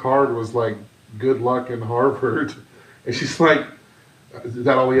on the card was like, good luck in Harvard. And she's like, is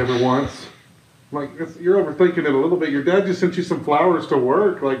that all he ever wants? I'm like, you're overthinking it a little bit. Your dad just sent you some flowers to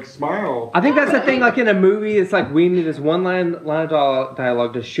work. Like, smile. I think that's the thing. Like in a movie, it's like we need this one line of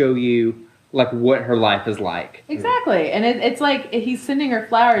dialogue to show you like what her life is like. Exactly. And it's like he's sending her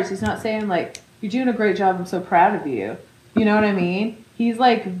flowers. He's not saying like, you're doing a great job. I'm so proud of you. You know what I mean? He's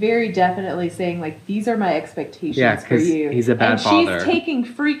like very definitely saying like, these are my expectations Yeah, for you. he's a bad and father. she's taking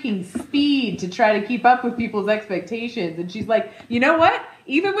freaking speed to try to keep up with people's expectations. And she's like, you know what?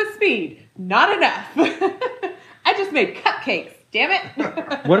 Even with speed, not enough. I just made cupcakes. Damn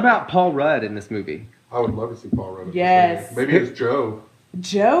it. What about Paul Rudd in this movie? I would love to see Paul Rudd. in this Yes. movie. Maybe it's Joe.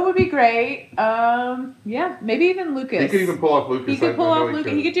 Joe would be great. Yeah, maybe even Lucas. He could even pull off Lucas. He could pull I know off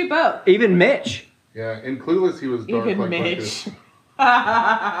Lucas. He could do both. Even Mitch. Yeah, in Clueless, he was dark Even like Mitch. Lucas.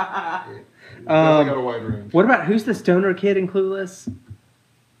 Definitely got a wide range. What about who's the stoner kid in Clueless?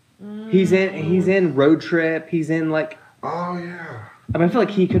 He's in Road Trip. He's in like. Oh, yeah. I mean, I feel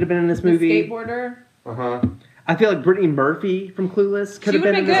like he could have been in this The movie. skateboarder. Uh-huh. I feel like Brittany Murphy from Clueless could She have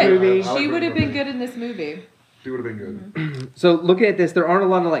would been have in been this good. movie. I like She would have been Brittany. good in this movie. She would have been good. So looking at this, there aren't a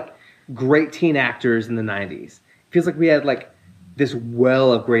lot of like great teen actors in the '90s. It feels like we had like this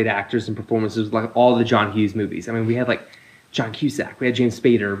well of great actors and performances, like all the John Hughes movies. I mean, we had like John Cusack, we had James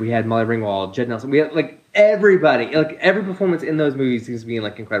Spader, we had Molly Ringwald, Judd Nelson. We had like everybody, like every performance in those movies seems to be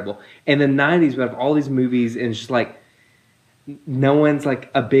like incredible. In the '90s, we have all these movies, and it's just like no one's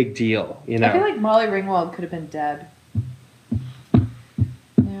like a big deal, you know. I feel like Molly Ringwald could have been Deb.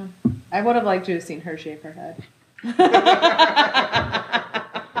 Yeah. I would have liked to have seen her shave her head.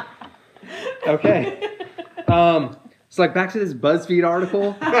 Okay. So like back to this BuzzFeed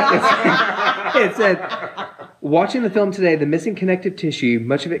article. It said, watching the film today, the missing connective tissue,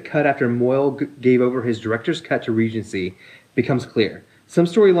 much of it cut after Moyle gave over his director's cut to Regency, becomes clear. Some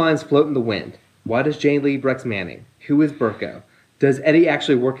storylines float in the wind. Why does Jane leave Rex Manning? Who is Burko? Does Eddie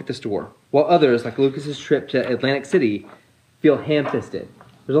actually work at the store? While others, like Lucas's trip to Atlantic City, feel ham-fisted.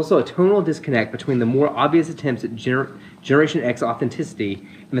 There's also a tonal disconnect between the more obvious attempts at Generation X authenticity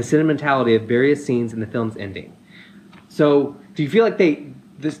and the sentimentality of various scenes in the film's ending. So, do you feel like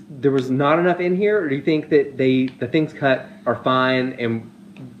there was not enough in here, or do you think that the things cut are fine and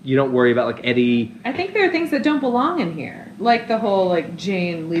you don't worry about like Eddie? I think there are things that don't belong in here, like the whole like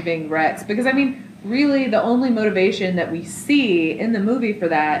Jane leaving Rex, because I mean, really, the only motivation that we see in the movie for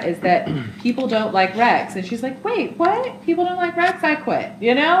that is that people don't like Rex, and she's like, "Wait, what? People don't like Rex? I quit."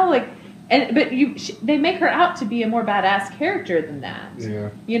 You know, like, they make her out to be a more badass character than that. Yeah.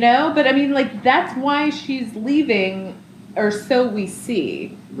 You know, but I mean, like, that's why she's leaving, or so we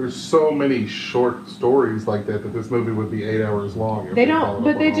see. There's so many short stories like that this movie would be 8 hours long. if They followed don't, up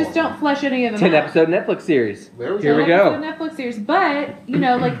but on they all just of them. don't flesh any of them 10 out. episode Netflix series. There we Here we go. go. It's a Netflix series, but you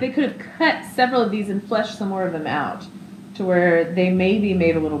know, like they could have cut several of these and fleshed some more of them out to where they maybe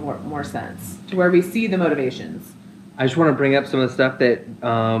made a little more sense, to where we see the motivations. I just want to bring up some of the stuff that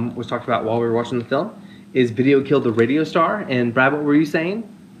was talked about while we were watching the film. Is Video killed the radio star? And Brad, what were you saying?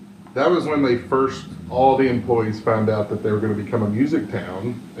 That was when all the employees found out that they were going to become a music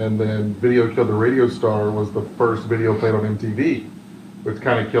town, and then Video Killed the Radio Star was the first video played on MTV, which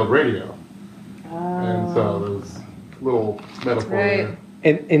kind of killed radio. And so there was a little metaphor Right.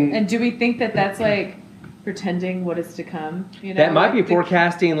 there. And do we think that that's like pretending what is to come? You know, That might be like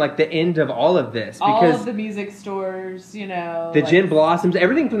forecasting like the end of all of this, all because of the music stores, you know, the like, Gin Blossoms,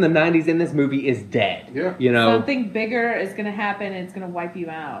 everything from the 90s in this movie is dead. Yeah. You know, something bigger is going to happen and it's going to wipe you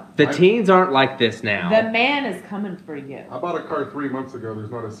out. the teens aren't like this now. The man is coming for you. I bought a car 3 months ago. There's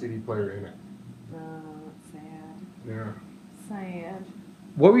not a CD player in it. Oh, sad. Yeah. Sad.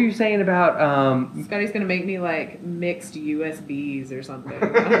 What were you saying about Scotty's gonna make me like mixed USBs or something. I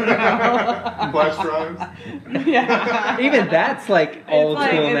don't know. Flash drives. Yeah. even that's like old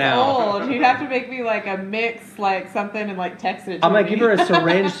school it's now. old. You'd have to make me like a mix, like something, and like text it to I'm me. gonna give her a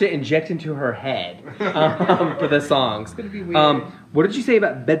syringe to inject into her head for the songs. It's gonna be weird. What did you say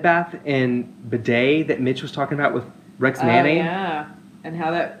about Bed Bath and Bidet that Mitch was talking about with Rex Manning? Yeah, and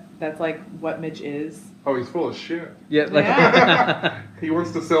how that's like what Mitch is. Oh, he's full of shit. Yeah, like Yeah. He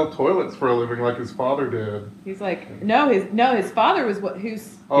wants to sell toilets for a living like his father did. He's like, his father was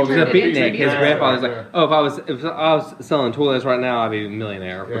who's. Oh, he was yeah, a beatnik. His yeah, grandfather's yeah. like, oh, if I was selling toilets right now, I'd be a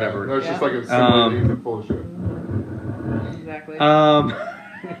millionaire or Yeah, whatever. no, it's just Yeah. like a simile. He's full of shit. Exactly.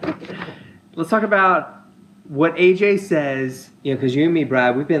 Let's talk about what AJ says. You know, because you and me,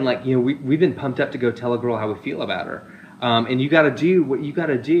 Brad, we've been like, you know, we've been pumped up to go tell a girl how we feel about her. And you got to do what you got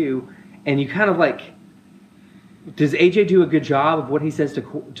to do, and you kind of like. Does AJ do a good job of what he says to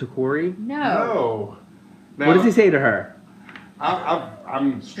Corey? no. Now, What does he say to her?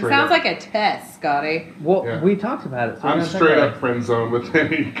 I'm It straight sounds up. like a test, Scotty. Well, Yeah. we talked about it. So we're I'm gonna talk straight about up friend zone with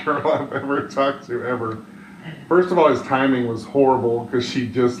any girl I've ever talked to ever. First of all, his timing was horrible because she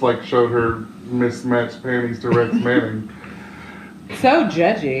just like showed her mismatched panties to Rex Manning. So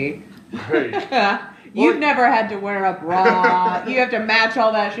judgy. Hey, You've never had to wear a bra. You have to match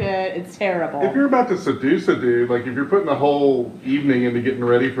all that shit. It's terrible. if you're about to seduce a dude, like if you're putting the whole evening into getting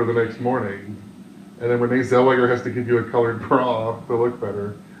ready for the next morning, and then Renee Zellweger has to give you a colored bra to look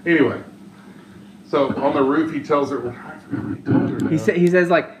better. Anyway, so on the roof he tells her, well, I forgot what he told her. it. now. He says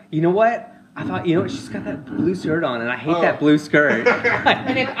like, you know what? I thought, you know what? She's got that blue skirt on, and I hate that blue skirt.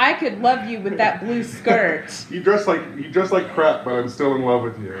 And if I could love you with that blue skirt. You dress like crap, but I'm still in love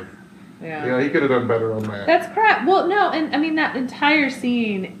with you. Yeah. Yeah, he could have done better on that. That's crap. Well, no, and I mean that entire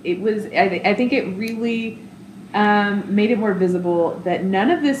scene. It was. I think it really made it more visible that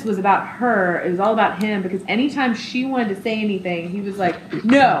none of this was about her. It was all about him. Because anytime she wanted to say anything, he was like,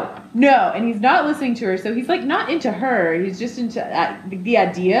 "No, no," and he's not listening to her. So he's like not into her. He's just into the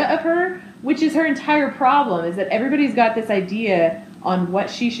idea of her, which is her entire problem. Is that everybody's got this idea on what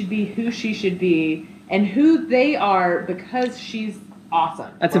she should be, who she should be, and who they are because she's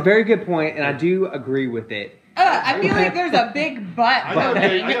awesome. That's a very good point, and I do agree with it. I feel like there's a big butt. I got a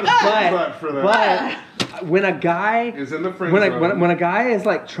big butt for that. But when a guy Is in the friend when zone. a guy is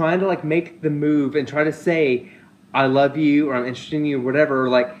like trying to like make the move and try to say I love you or I'm interested in you or whatever,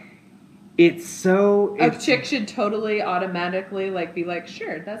 like it's so A chick should totally automatically like be like,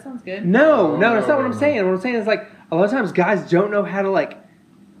 sure, that sounds good. no, that's not what I'm No. saying. What I'm saying is like a lot of times guys don't know how to like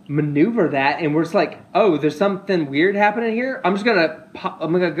maneuver that, and we're just like, oh, there's something weird happening here. I'm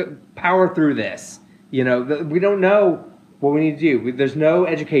gonna go power through this. You know, we don't know what we need to do. There's no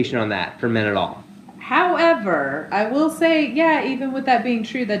education on that for men at all. However, I will say, yeah, even with that being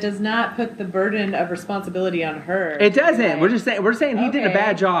true, that does not put the burden of responsibility on her. It doesn't. Like, We're saying he did a okay.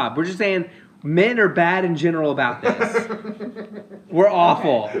 bad job. We're just saying men are bad in general about this. We're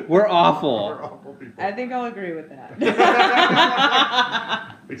awful. We're We're awful. awful people. I think I'll agree with that.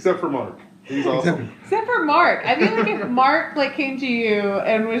 Except for Mark. He's awesome. Except for Mark. I feel like if Mark like came to you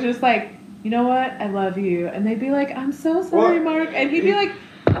and was just like, you know what, I love you, and they'd be like, I'm so sorry, Well, Mark, and he'd be like,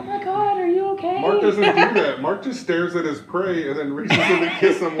 oh my God, are you okay? Mark doesn't do that. Mark just stares at his prey and then reaches in to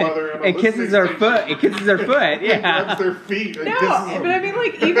kiss them while they're in a And kisses listening her foot. station. It kisses her foot. And Yeah. grabs their feet and No, kisses them. but I mean,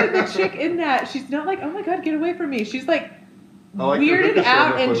 like, even the chick in that, she's not like, oh my God, get away from me. She's like, I like the weirded show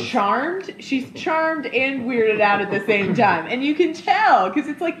out and pose. charmed. She's charmed and weirded out at the same time. And you can tell, because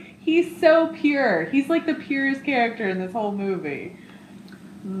it's like, he's so pure. He's like the purest character in this whole movie.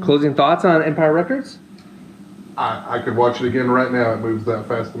 Closing thoughts on Empire Records? I could watch it again right now. It moves that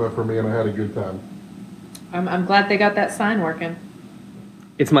fast enough for me, and I had a good time. I'm glad they got that sign working.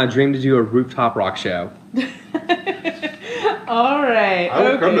 It's my dream to do a rooftop rock show. All right. I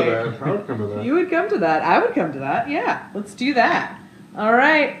would come to okay. that. I would come to that. You would come to that. I would come to that. Yeah, let's do that. All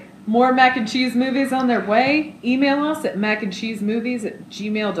right. More mac and cheese movies on their way. Email us at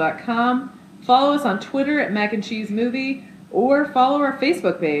macandcheesemovies@gmail.com. Follow us on Twitter at macandcheesemovie, or follow our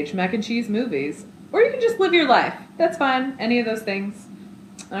Facebook page, Mac and Cheese Movies. Or you can just live your life. That's fine. Any of those things.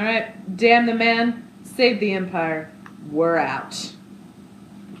 All right. Damn the man. Save the empire. We're out.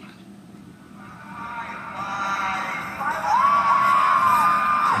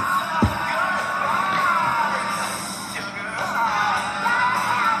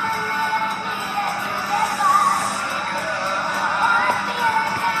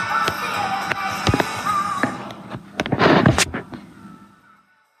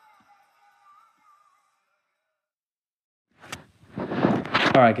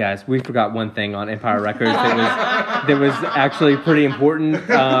 All right, guys, we forgot one thing on Empire Records that was actually pretty important.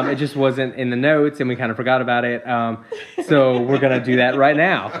 It just wasn't in the notes, and we kind of forgot about it. So we're gonna do that right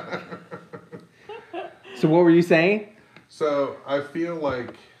now. So what were you saying? So I feel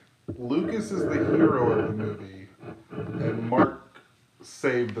like Lucas is the hero of the movie, and Mark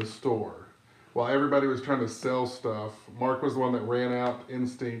saved the store. While everybody was trying to sell stuff, Mark was the one that ran out,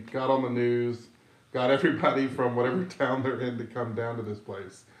 instinct, got on the news, got everybody from whatever town they're in to come down to this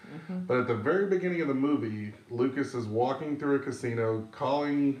place. Mm-hmm. But at the very beginning of the movie, Lucas is walking through a casino,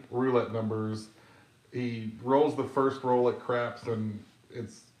 calling roulette numbers. He rolls the first roll at craps, and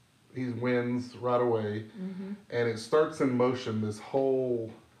he wins right away. Mm-hmm. And it starts in motion this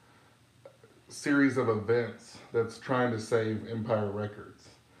whole series of events that's trying to save Empire Records.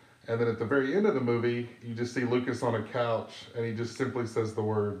 And then at the very end of the movie, you just see Lucas on a couch, and he just simply says the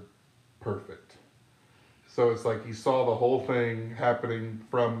word perfect. So it's like he saw the whole thing happening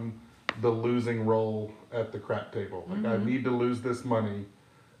from the losing roll at the crap table. Like, I need to lose this money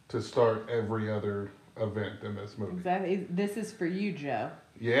to start every other event in this movie. Exactly. This is for you, Joe.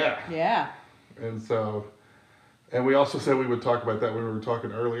 Yeah. Yeah. And we also said we would talk about that when we were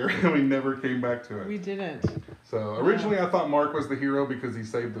talking earlier, and we never came back to it. We didn't. So originally I thought Mark was the hero because he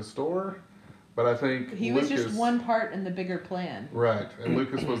saved the store, but I think he was just one part in the bigger plan. Right, and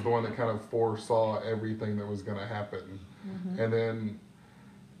Lucas was the one that kind of foresaw everything that was going to happen. Mm-hmm. And then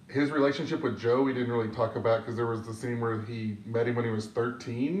his relationship with Joe we didn't really talk about because there was the scene where he met him when he was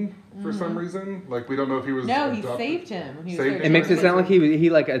 13 for some reason. Like, we don't know if he was adopted. He saved him when he was 13. It makes it sound like he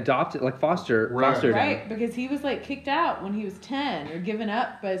like adopted, like fostered him. Right, because he was like kicked out when he was 10 or given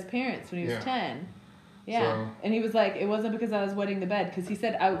up by his parents when he was 10. Yeah, so, and he was like, it wasn't because I was wetting the bed, because he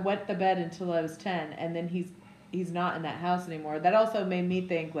said I wet the bed until I was 10, and then he's not in that house anymore. That also made me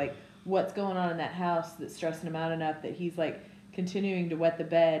think, like, what's going on in that house that's stressing him out enough that he's like continuing to wet the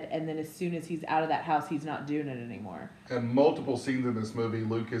bed, and then as soon as he's out of that house, he's not doing it anymore. And multiple scenes in this movie,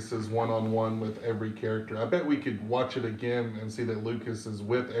 Lucas is one-on-one with every character. I bet we could watch it again and see that Lucas is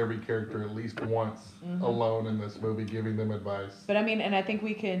with every character at least once alone in this movie, giving them advice. But I mean, and I think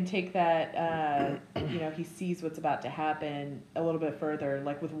we can take that, he sees what's about to happen a little bit further,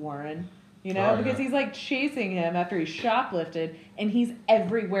 like with Warren. Because he's like chasing him after he shoplifted, and he's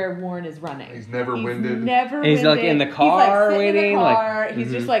everywhere Warren is running. He's never winded. And he's like in the car he's like waiting. In the car. Like,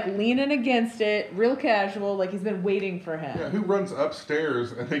 he's just like leaning against it, real casual, like he's been waiting for him. Yeah, who runs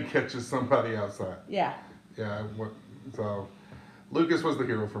upstairs and then catches somebody outside? Yeah. Yeah. So Lucas was the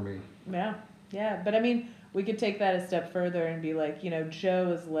hero for me. Yeah. Yeah. But I mean, we could take that a step further and be like,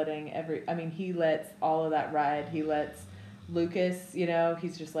 Joe is letting he lets all of that ride. He lets Lucas,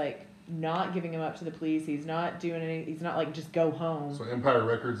 he's just like, not giving him up to the police. He's not doing any. He's not like just go home. So Empire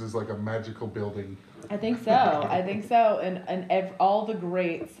Records is like a magical building. I think so. And all the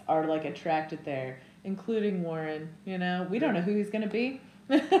greats are like attracted there, including Warren. We don't know who he's gonna be.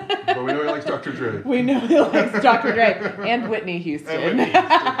 But we know he likes Dr. Dre. We know he likes Dr. Dre and Whitney Houston.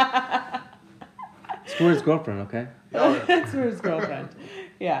 It's for his girlfriend, okay? It's for his girlfriend.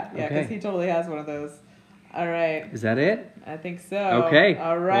 Yeah, because he totally has one of those. All right. Is that it? I think so. Okay.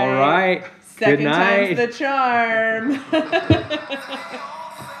 All right. All right. Second Good night. time's the charm.